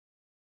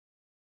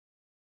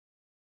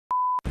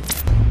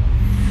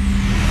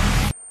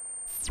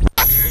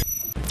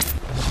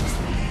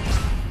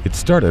It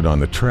started on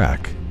the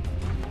track,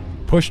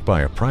 pushed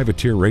by a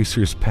privateer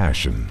racer's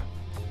passion.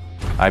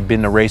 I've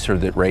been a racer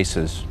that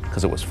races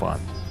because it was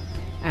fun.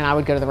 And I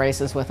would go to the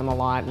races with him a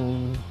lot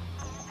and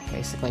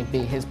basically be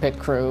his pit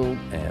crew.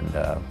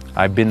 And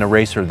I've been a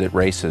racer that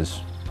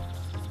races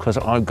because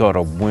I've got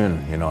to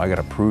win, you know, I got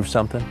to prove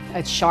something.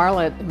 At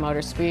Charlotte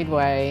Motor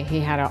Speedway,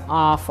 he had an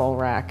awful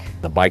wreck.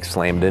 The bike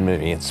slammed into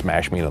me and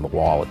smashed me into the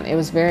wall. It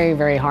was very,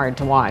 very hard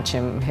to watch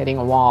him hitting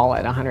a wall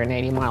at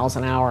 180 miles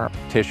an hour.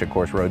 Tish, of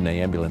course, rode in the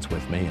ambulance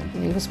with me. And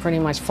he was pretty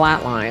much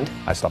flatlined.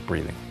 I stopped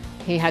breathing.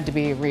 He had to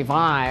be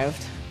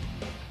revived.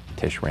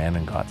 Tish ran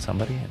and got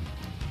somebody, and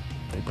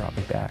they brought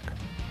me back.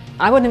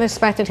 I wouldn't have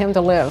expected him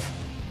to live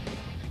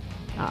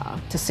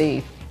to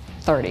see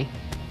 30.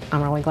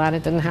 I'm really glad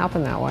it didn't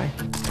happen that way.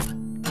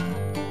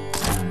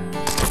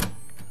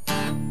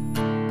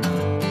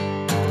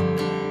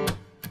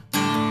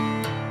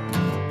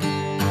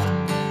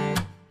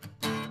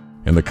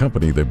 And the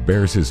company that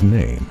bears his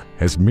name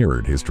has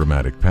mirrored his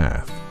dramatic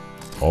path,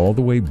 all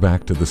the way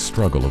back to the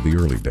struggle of the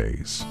early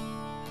days.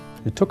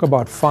 It took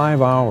about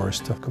 5 hours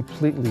to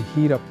completely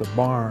heat up the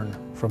barn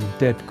from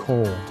dead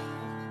cold.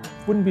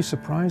 Wouldn't be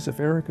surprised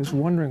if Eric is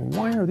wondering,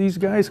 why are these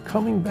guys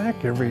coming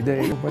back every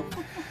day? But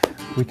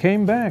we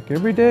came back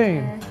every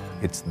day.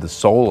 It's the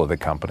soul of the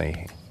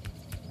company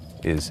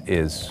is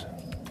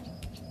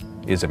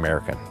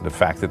American. The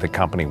fact that the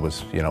company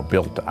was, you know,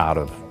 built out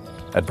of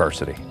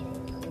adversity,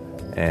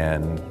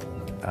 and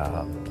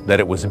that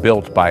it was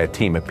built by a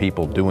team of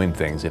people doing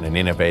things in an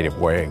innovative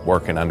way,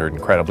 working under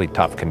incredibly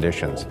tough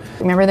conditions.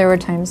 Remember there were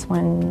times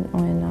when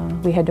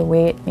we had to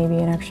wait maybe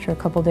an extra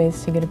couple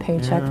days to get a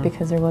paycheck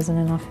because there wasn't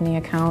enough in the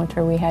account,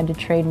 or we had to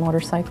trade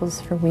motorcycles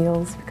for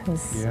wheels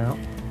because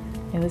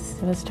it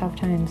was tough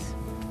times.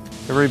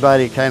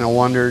 Everybody kind of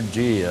wondered,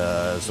 gee,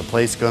 is the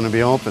place going to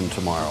be open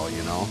tomorrow,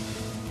 you know?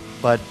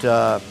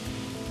 But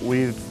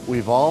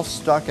we've all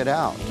stuck it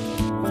out.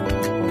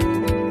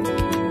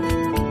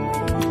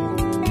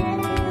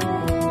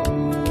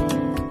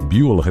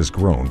 Buell has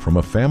grown from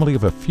a family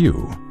of a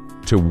few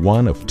to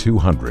one of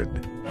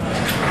 200.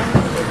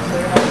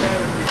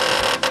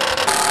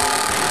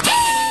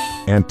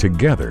 And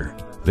together,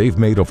 they've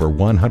made over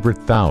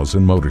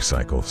 100,000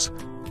 motorcycles,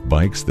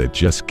 bikes that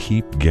just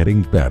keep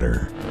getting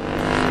better.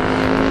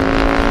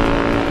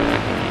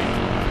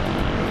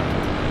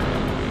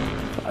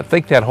 I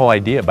think that whole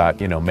idea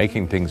about, you know,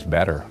 making things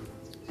better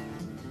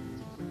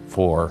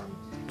for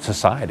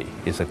society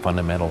is a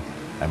fundamental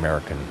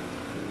American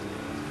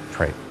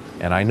trait.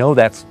 And I know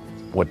that's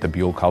what the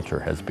Buell culture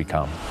has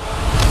become.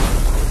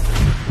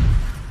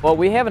 What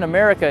we have in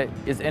America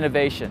is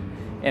innovation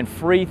and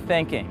free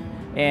thinking.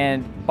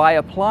 And by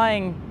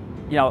applying,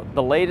 you know,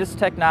 the latest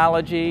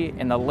technology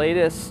and the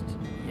latest,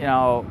 you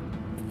know,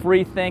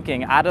 free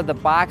thinking, out of the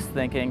box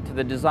thinking to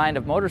the design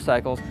of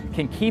motorcycles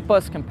can keep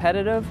us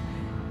competitive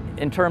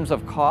in terms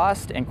of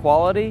cost and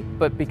quality,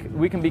 but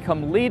we can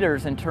become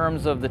leaders in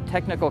terms of the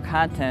technical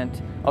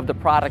content of the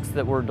products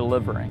that we're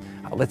delivering.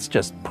 Let's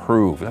just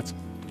prove, let's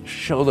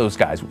show those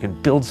guys we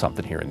can build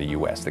something here in the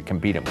U.S. that can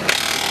beat them.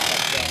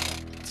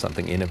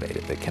 Something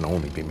innovative that can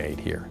only be made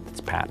here,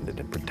 that's patented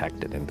and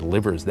protected and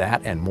delivers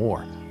that and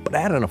more, but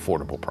at an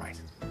affordable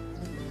price.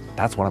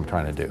 That's what I'm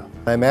trying to do.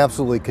 I'm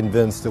absolutely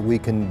convinced that we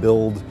can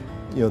build,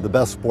 you know, the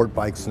best sport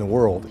bikes in the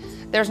world.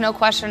 There's no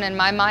question in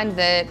my mind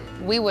that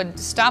we would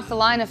stop the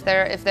line if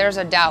there's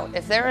a doubt.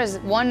 If there is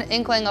one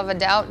inkling of a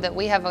doubt that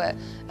we have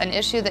an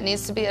issue that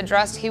needs to be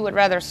addressed, he would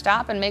rather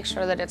stop and make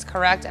sure that it's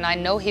correct, and I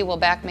know he will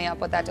back me up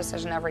with that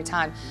decision every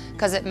time,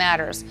 because it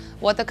matters.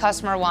 What the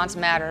customer wants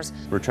matters.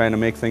 We're trying to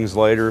make things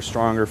lighter,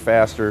 stronger,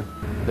 faster.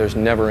 There's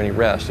never any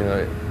rest, you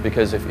know,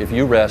 because if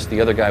you rest, the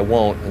other guy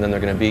won't, and then they're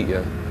going to beat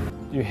you.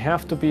 You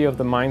have to be of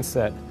the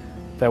mindset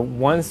that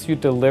once you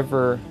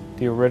deliver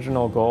the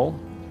original goal,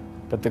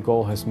 that the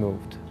goal has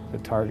moved. The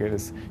target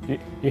is,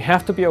 you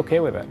have to be okay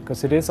with that,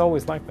 because it is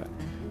always like that.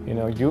 You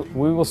know,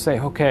 we will say,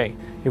 okay,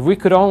 if we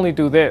could only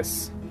do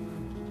this,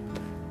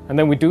 and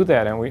then we do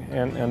that,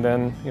 and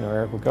then, you know,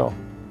 Eric would go,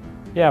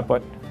 yeah,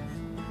 but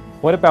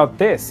what about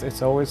this?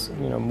 It's always,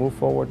 you know, move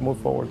forward, move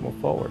forward, move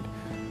forward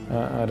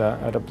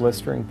at a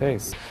blistering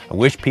pace. I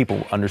wish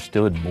people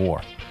understood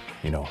more,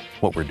 you know,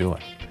 what we're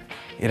doing.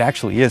 It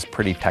actually is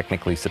pretty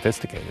technically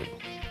sophisticated.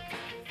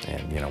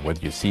 And, you know,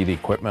 whether you see the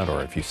equipment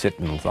or if you sit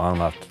long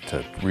enough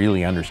to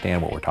really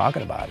understand what we're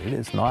talking about, it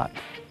is not,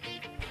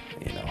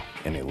 you know,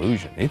 an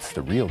illusion. It's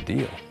the real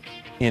deal.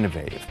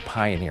 Innovative,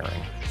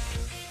 pioneering,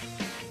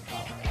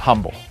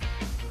 humble,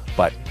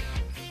 but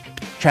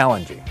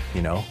challenging,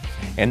 you know,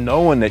 and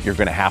knowing that you're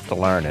going to have to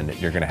learn and that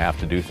you're going to have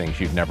to do things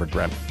you've never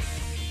dreamt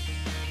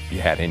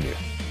you had in you,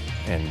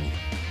 and,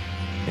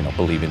 you know,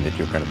 believing that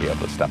you're going to be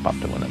able to step up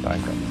to when the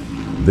time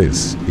comes.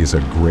 This is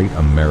a great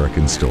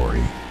American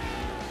story.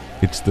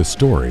 It's the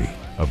story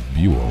of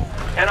Buell.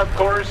 And of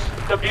course,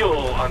 the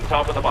Buell on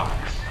top of the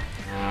box.